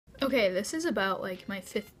Okay, this is about like my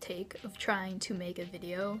 5th take of trying to make a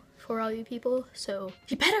video for all you people, so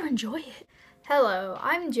you better enjoy it. Hello,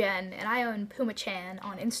 I'm Jen, and I own Puma-chan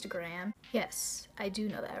on Instagram. Yes, I do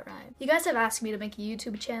know that rhyme. You guys have asked me to make a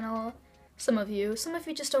YouTube channel. Some of you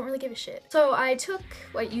just don't really give a shit. So I took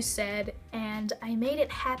what you said and I made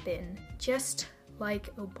it happen, just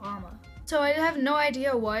like Obama. So I have no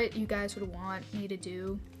idea what you guys would want me to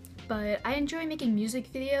do, but I enjoy making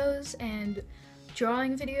music videos and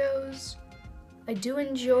drawing videos. I do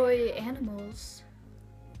enjoy animals.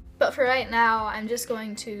 But for right now, I'm just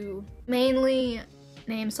going to mainly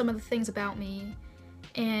name some of the things about me,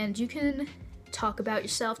 and you can talk about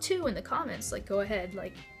yourself too in the comments. Like, go ahead,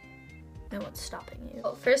 like, no one's stopping you.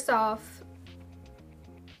 Well, first off,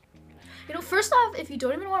 if you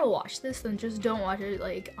don't even want to watch this, then just don't watch it,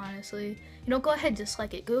 like, honestly. Go ahead,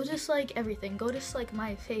 dislike it. Go dislike everything. Go dislike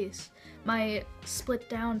my face, my split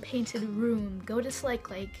down painted room. Go dislike,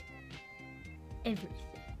 like, everything.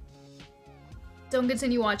 Don't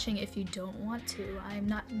continue watching if you don't want to. I'm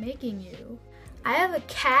not making you. I have a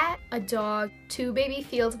cat, a dog, 2 baby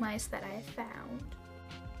field mice that I found,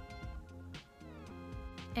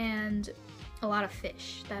 and a lot of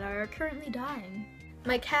fish that are currently dying.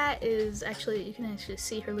 My cat is actually, you can actually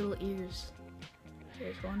see her little ears.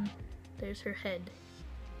 There's one, there's her head,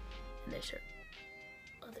 and there's her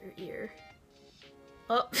other ear.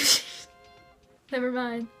 Oh, never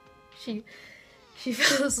mind. She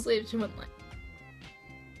fell asleep, she went like.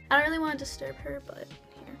 I don't really want to disturb her, but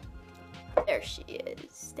here. There she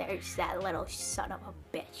is. There's that little son of a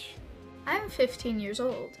bitch. I'm 15 years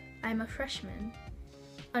old. I'm a freshman.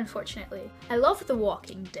 Unfortunately. I love The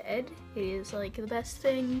Walking Dead. It is like the best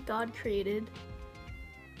thing God created.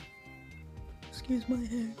 Excuse my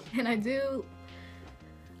hair. And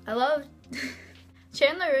I love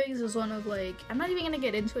Chandler Riggs is one of, like, I'm not even gonna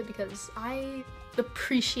get into it because I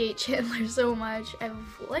appreciate Chandler so much. I've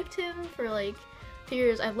liked him for like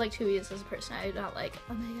years. I've liked who he is as a person. I'm not like,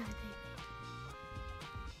 oh my god, baby.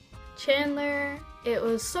 Chandler, it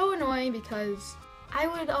was so annoying because I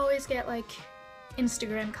would always get like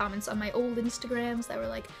Instagram comments on my old Instagrams that were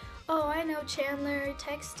like, oh, I know Chandler,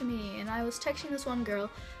 text me. And I was texting this one girl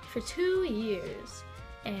for 2 years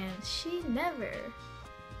and she never,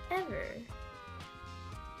 ever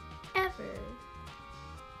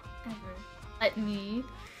let me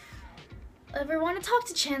ever want to talk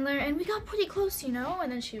to Chandler, and we got pretty close, you know,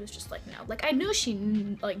 and then she was just like, no. Like, I knew she,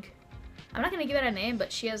 like, I'm not gonna give it a name,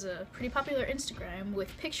 but she has a pretty popular Instagram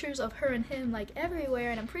with pictures of her and him, like,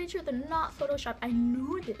 everywhere, and I'm pretty sure they're not photoshopped. I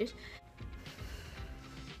knew this.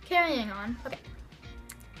 Carrying on. Okay.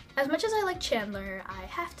 As much as I like Chandler, I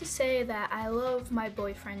have to say that I love my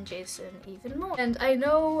boyfriend Jason even more. And I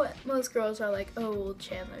know most girls are like, oh, well,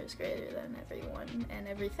 Chandler's greater than everyone and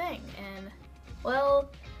everything, and, well,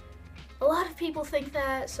 a lot of people think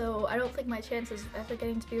that, so I don't think my chances of ever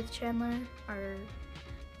getting to be with Chandler are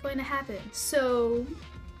going to happen. So,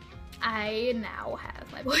 I now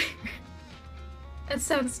have my boyfriend. That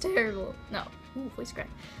sounds terrible. No. Ooh, voice crack.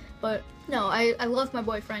 But, no, I love my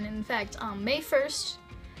boyfriend. In fact, May 1st,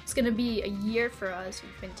 it's gonna be a year for us.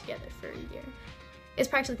 We've been together for a year. It's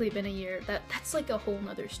practically been a year. That's like a whole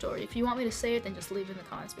nother story. If you want me to say it, then just leave it in the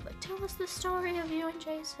comments. Be like, tell us the story of you and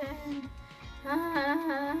Jason.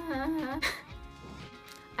 I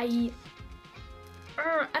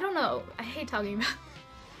don't know. I hate talking about.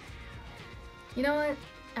 You know what?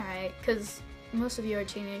 Alright, because most of you are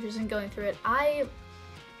teenagers and going through it. I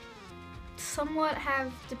somewhat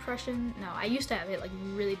have depression. No, I used to have it like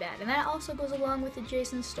really bad. And that also goes along with the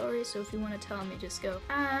Jason story, so if you want to tell me, just go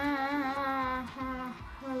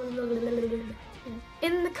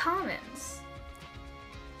in the comments.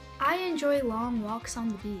 I enjoy long walks on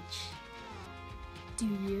the beach. Do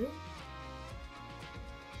you?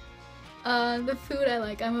 The food I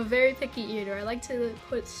like. I'm a very picky eater. I like to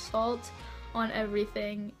put salt on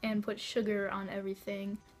everything and put sugar on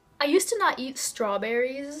everything. I used to not eat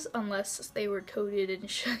strawberries unless they were coated in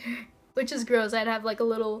sugar, which is gross. I'd have like a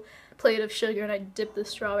little plate of sugar and I'd dip the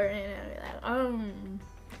strawberry in it.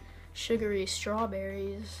 Sugary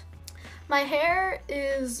strawberries. My hair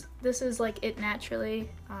is, this is like it naturally.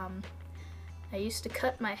 I used to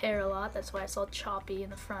cut my hair a lot, that's why it's all choppy in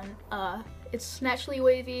the front. It's naturally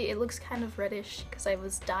wavy, it looks kind of reddish because I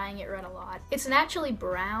was dyeing it red a lot. It's naturally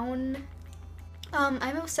brown.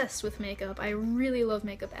 I'm obsessed with makeup. I really love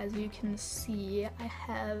makeup, as you can see. I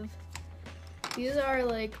have, these are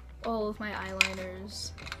like all of my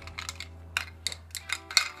eyeliners.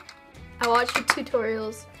 I watch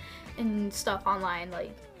tutorials and stuff online,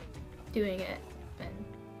 like doing it, and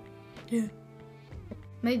yeah.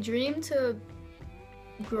 My dream to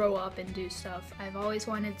grow up and do stuff. I've always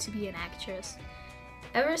wanted to be an actress.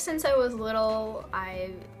 Ever since I was little,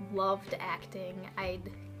 I loved acting.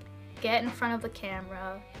 I'd get in front of the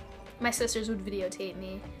camera, my sisters would videotape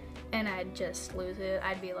me, and I'd just lose it.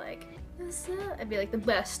 I'd be like, I'd be like the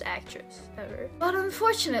best actress ever. But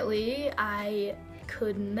unfortunately, I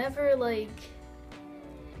could never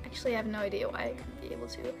actually I have no idea why I couldn't be able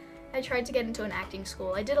to. I tried to get into an acting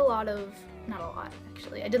school. I did a lot of, not a lot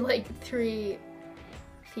actually, I did like 3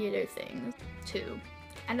 theater things, 2.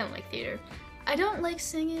 I don't like theater. I don't like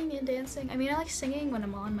singing and dancing. I mean, I like singing when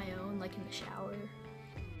I'm on my own, like in the shower.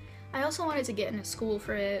 I also wanted to get into school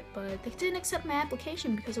for it, but they didn't accept my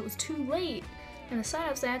application because it was too late. And the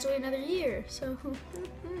sign-ups, I had to wait another year, so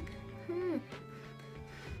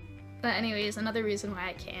But anyways, another reason why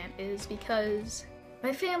I can't is because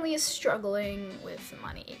my family is struggling with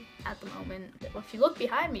money at the moment. Well, if you look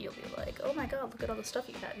behind me, you'll be like, oh my god, look at all the stuff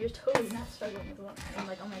you have. You're totally not struggling with money. I'm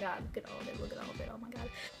like, oh my god, look at all of it, look at all of it, oh my god.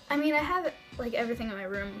 I mean, I have like everything in my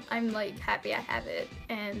room. I'm like happy I have it,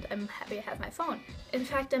 and I'm happy I have my phone. In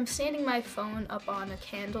fact, I'm standing my phone up on a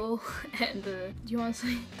candle, and do you want to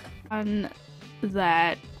see? On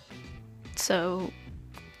that, so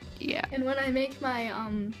yeah. And when I make my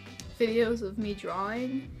videos of me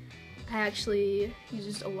drawing, I actually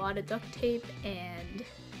used a lot of duct tape, and you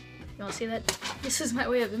wanna see that? This is my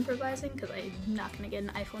way of improvising because I'm not gonna get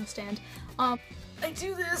an iPhone stand. I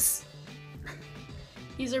do this.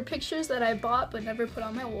 These are pictures that I bought but never put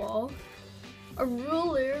on my wall. A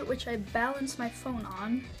ruler which I balance my phone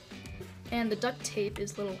on, and the duct tape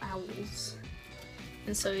is little owls.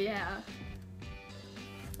 And so yeah,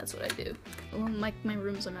 that's what I do. Well, my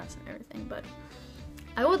room's a mess and everything, but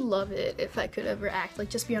I would love it if I could ever act, like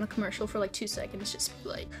just be on a commercial for like 2 seconds, just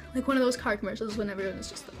like one of those car commercials when everyone is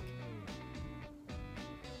just like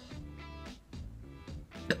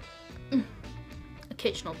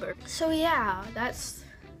occasional burp. So yeah, that's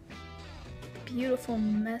the beautiful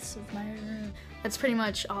mess of my room. That's pretty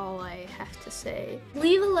much all I have to say.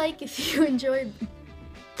 Leave a like if you enjoyed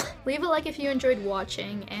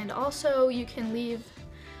watching, and also you can leave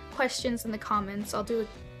questions in the comments. I'll do a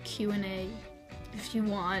Q&A if you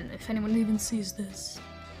want, if anyone even sees this.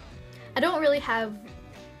 I don't really have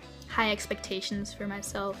high expectations for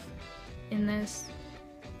myself in this.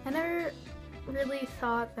 I never really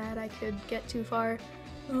thought that I could get too far.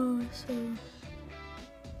 Oh, so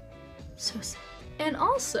sad. And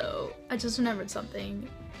also, I just remembered something.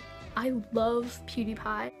 I love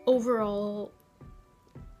PewDiePie. Overall,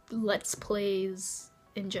 Let's Plays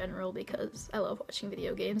in general, because I love watching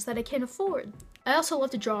video games that I can't afford. I also love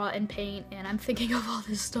to draw and paint, and I'm thinking of all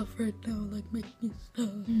this stuff right now, like making stuff.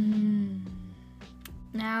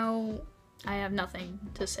 Now I have nothing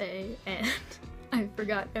to say, and I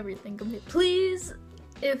forgot everything completely. Please,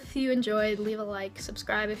 if you enjoyed, leave a like,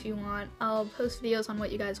 subscribe if you want. I'll post videos on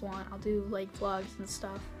what you guys want. I'll do like vlogs and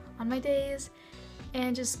stuff on my days,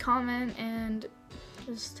 and just comment and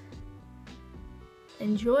just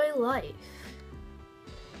enjoy life.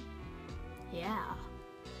 Yeah.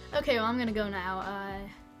 Okay, well, I'm gonna go now.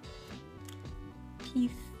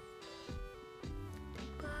 Peace.